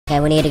Okay,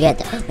 we need to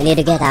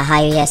get a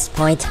highest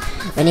point.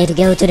 We need to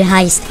go to the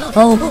highest.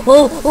 Oh,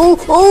 oh,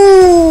 oh,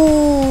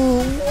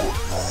 oh!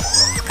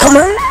 Come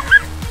on!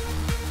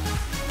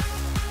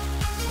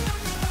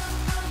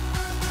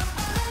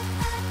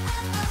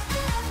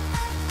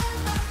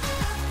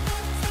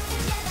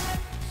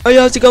 Hey,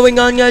 how's it going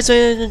on, guys?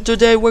 And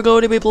today we're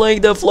going to be playing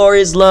The Floor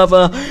is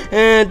Lava,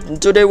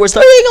 and today we're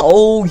starting.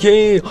 Oh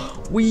yeah,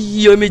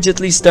 we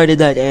immediately started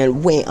that,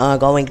 and we are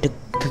going to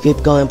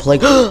keep going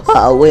playing. We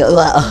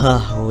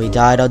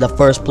died on the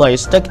first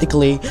place.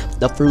 Technically,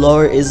 The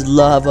Floor is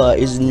Lava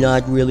is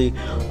not really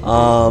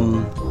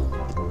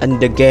in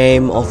the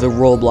game of the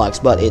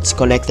Roblox, but it's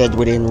connected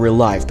within real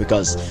life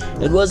because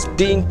it was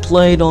being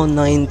played on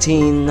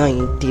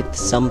 1990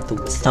 some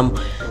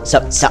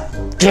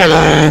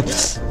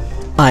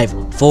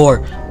 5,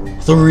 4,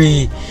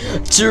 3,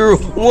 2,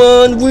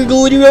 1. We're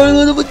going to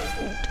go to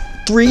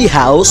tree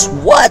house.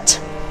 What?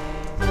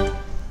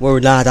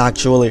 We're not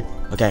actually.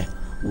 Okay.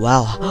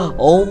 Wow.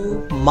 Oh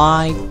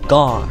my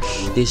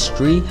gosh. This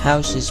tree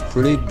house is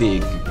pretty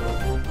big.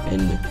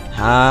 And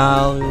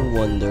how I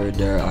wonder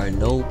there are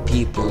no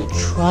people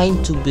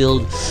trying to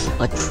build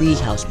a tree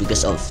house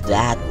because of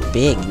that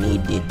big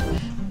needed.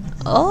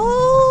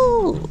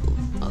 Oh.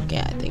 Okay,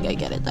 I think I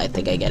get it. That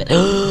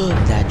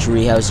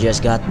treehouse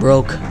just got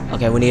broke.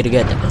 Okay, we need to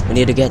get a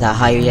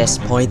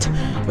highest point.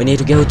 We need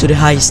to go to the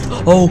highest.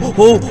 Oh,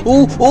 oh,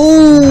 oh,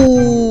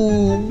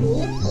 oh!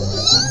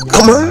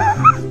 Come on!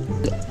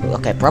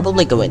 Okay,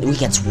 probably go in. We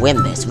can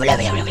swim this.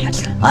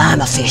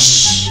 I'm a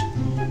fish.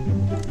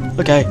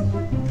 Okay,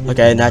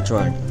 not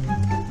right.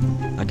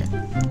 Okay,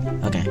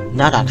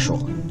 not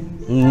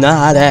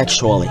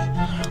actually,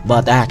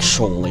 but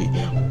actually.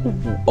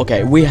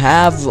 Okay, we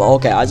have,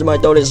 as you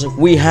might notice,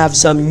 we have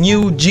some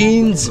new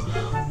jeans,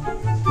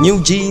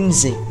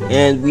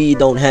 and we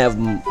don't have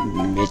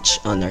much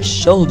on our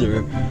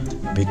shoulder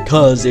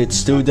because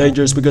it's too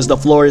dangerous because the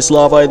floor is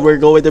lava and we're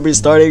going to be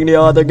starting the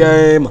other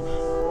game.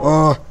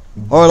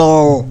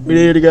 Hello, we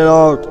need to get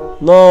out.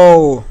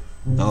 No,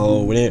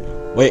 we need,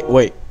 wait,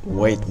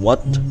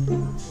 what?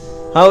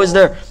 How is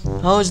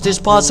this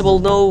possible?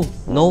 No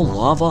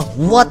lava.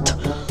 What?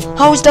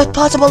 How is that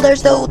possible?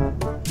 There's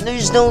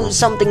no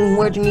something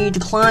where you need to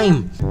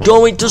climb.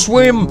 Going to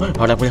swim.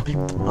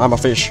 I'm a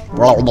fish.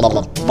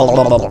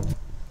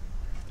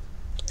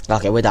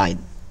 Okay, we died.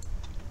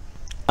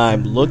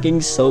 I'm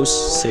looking so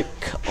sick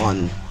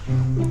on.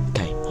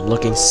 Okay, I'm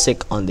looking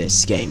sick on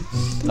this game.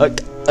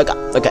 Okay.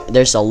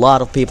 There's a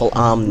lot of people.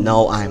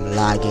 No, I'm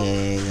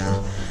lagging.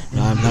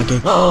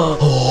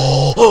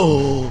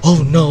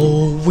 Oh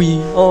no,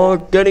 we are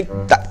getting.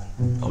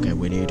 Okay,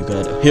 we need to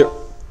get here.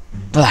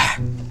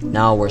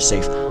 Now we're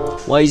safe.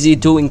 Why is he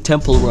doing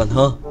temple run,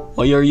 huh?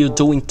 Why are you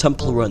doing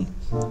temple run?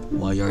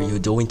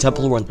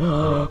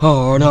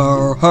 Oh no,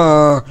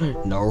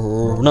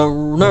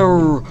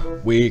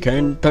 we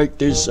can't take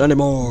this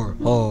anymore.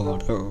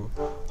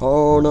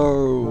 Oh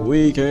no,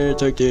 we can't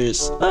take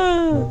this.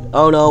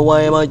 Oh no,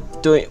 why am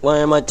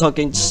I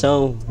talking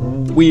so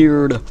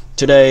weird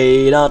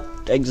today? Not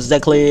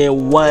exactly.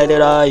 Why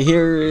did I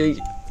hear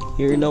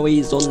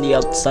noise on the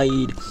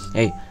outside?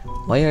 Hey,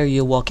 why are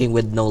you walking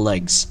with no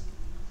legs?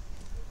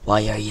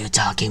 Why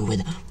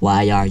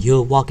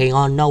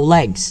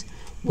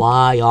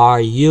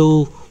are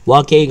you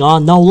walking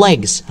on no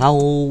legs? How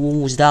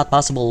is that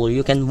possible?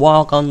 You can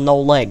walk on no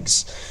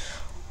legs.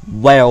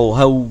 Wow,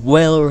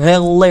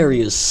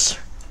 hilarious.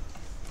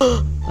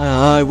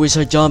 I wish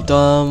I jumped.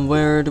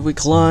 Where do we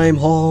climb?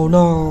 Oh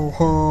no.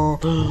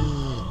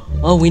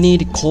 Oh, we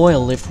need a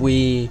coil if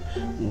we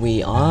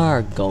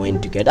are going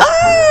to get.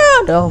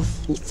 The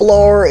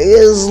floor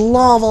is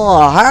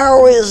lava.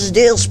 How is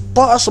this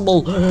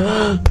possible?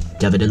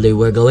 Definitely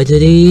we're going to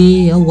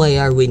the. Oh, why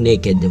are we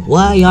naked?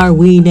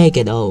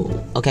 Oh,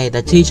 okay,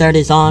 the t-shirt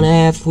is on.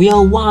 If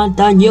you want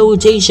a new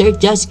t-shirt,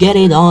 just get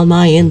it on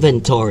my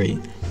inventory.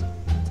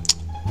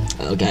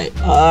 Okay.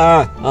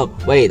 Oh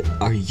wait,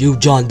 are you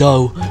John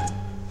Doe?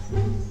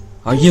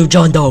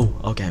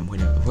 Okay, we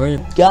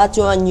got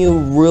to a new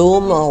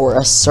room or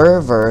a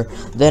server.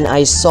 Then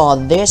I saw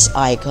this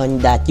icon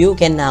that you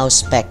can now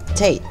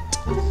spectate.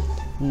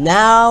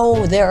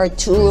 Now there are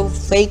 2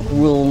 fake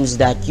rooms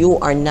that you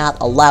are not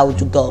allowed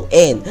to go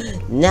in.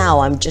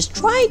 Now I'm just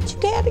trying to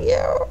get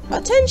your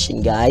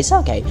attention, guys.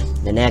 Okay,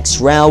 the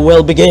next round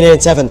will begin in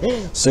 7,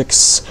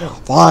 6,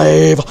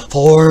 5,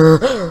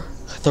 4,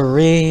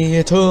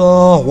 3,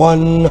 2,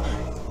 1.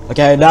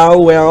 Okay, now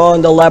we're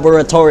on the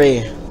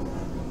laboratory.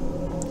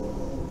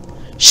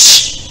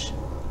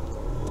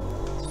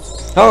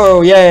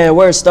 Oh yeah,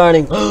 we're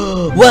starting.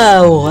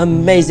 Wow,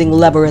 amazing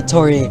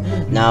laboratory.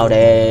 Now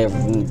the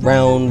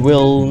round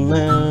will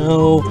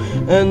now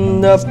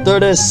end after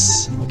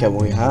this. Okay,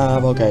 we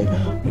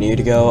need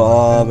to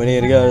go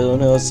to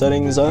the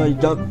settings. Okay.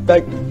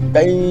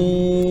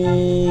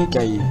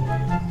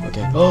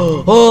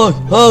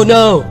 Oh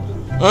no,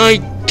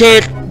 I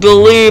can't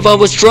believe I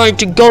was trying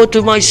to go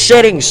to my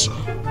settings.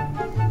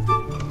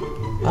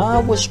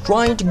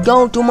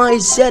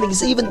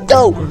 even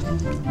though.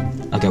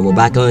 Okay, we're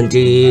back on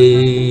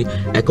the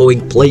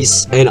echoing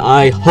place, and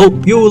I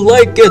hope you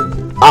like it.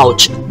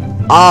 Ouch!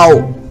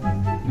 Ow!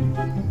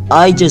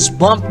 I just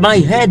bumped my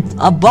head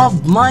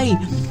above my...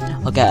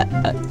 Okay,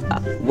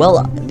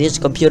 well, this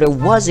computer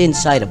was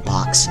inside a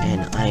box,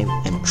 and I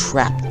am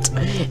trapped,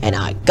 and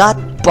I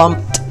got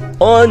bumped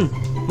on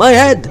my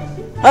head.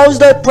 How is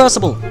that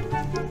possible?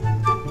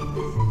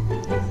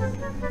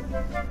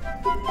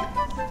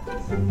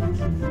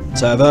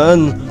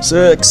 Seven,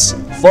 6,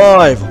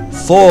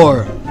 5,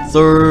 4,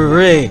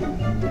 3,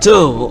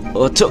 2,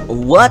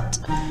 what?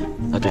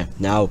 Okay,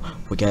 now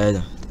we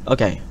can.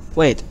 Okay,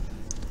 wait,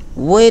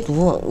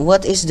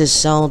 what is the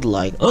sound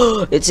like?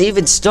 Oh, it's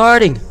even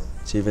starting.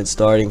 Okay,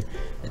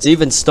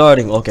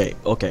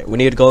 we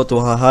need to go to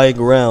a high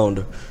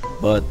ground,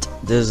 but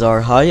this is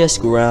our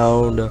highest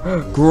ground.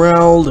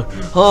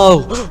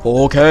 Oh,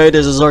 okay,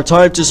 this is our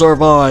time to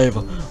survive.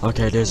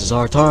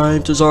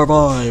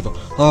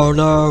 Oh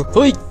no,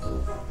 wait,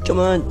 come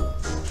on.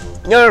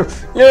 No,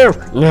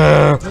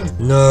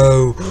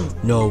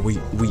 we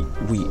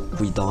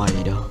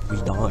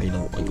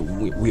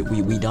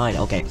died.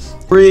 Okay,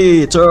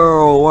 3,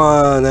 2,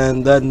 1,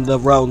 and then the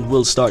round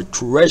will start.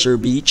 Treasure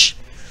Beach.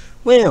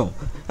 Wow,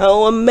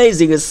 how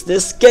amazing is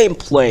this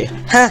gameplay,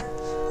 huh?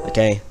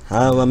 Okay,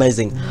 how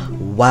amazing.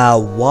 Wow,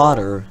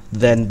 water.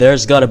 Then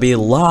there's gotta be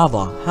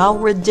lava. How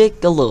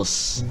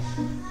ridiculous.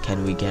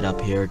 Can we get up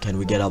here?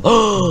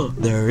 Oh,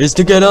 there is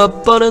the get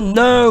up button.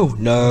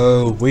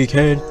 No, we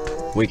can't.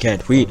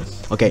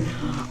 Okay,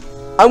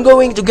 I'm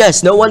going to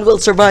guess no one will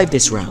survive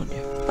this round.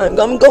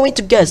 I'm going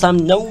to guess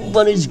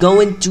nobody's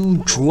going to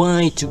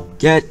try to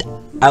get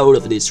out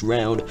of this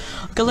round.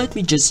 Okay, let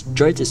me just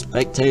try to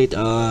spectate.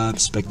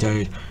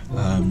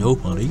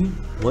 Nobody.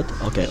 What?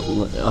 Okay.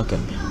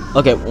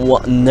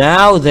 What?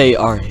 Now they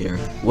are here.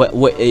 What?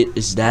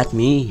 Is that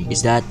me?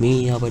 Is that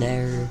me over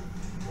there?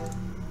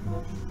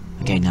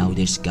 Okay, now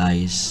this guy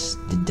is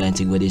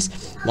dancing with his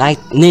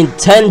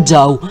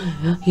Nintendo.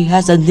 He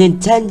has a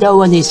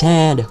Nintendo in his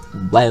hand.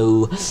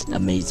 Wow,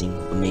 amazing.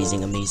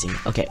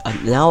 Okay,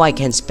 now I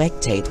can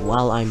spectate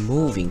while I'm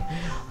moving.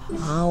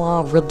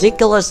 How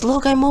ridiculous.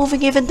 Look, I'm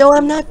moving even though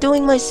I'm not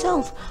doing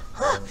myself.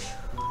 Huh?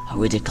 How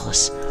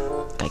ridiculous.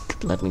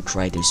 Like, let me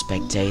try to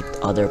spectate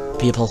other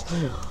people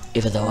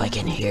even though I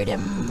can hear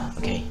them.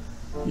 Okay,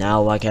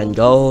 now I can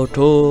go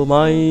to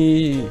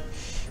my...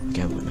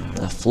 Okay,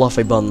 the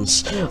fluffy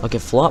buns. Okay,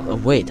 fluffy.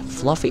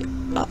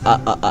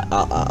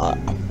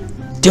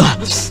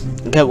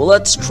 Okay, well,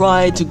 let's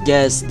try to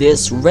guess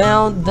this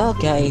round.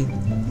 Okay,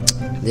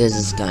 this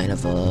is kind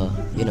of a,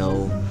 you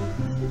know,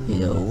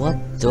 what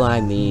do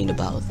I mean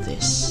about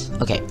this?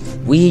 Okay,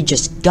 we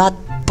just got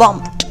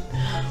bumped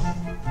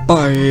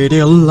by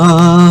the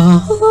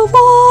lava.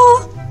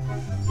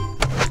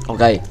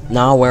 Okay,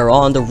 now we're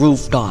on the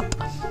rooftop.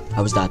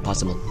 How is that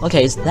possible?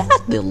 Okay, is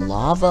that the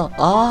lava?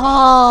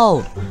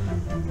 Oh,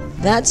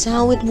 that's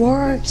how it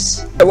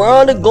works. We're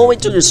only going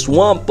to the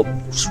swamp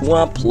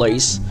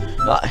place.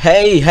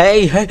 Hey.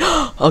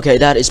 Okay,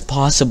 that is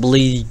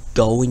possibly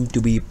going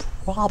to be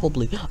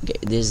okay,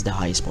 this is the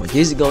highest point.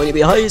 This is going to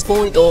be the highest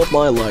point of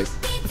my life.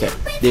 Okay,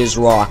 this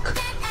rock,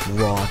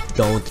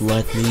 don't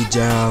let me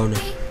down.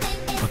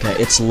 Okay,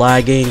 it's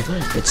lagging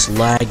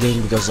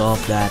because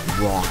of that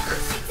rock.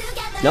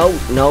 No,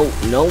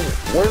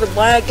 we're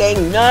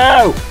lagging.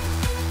 No.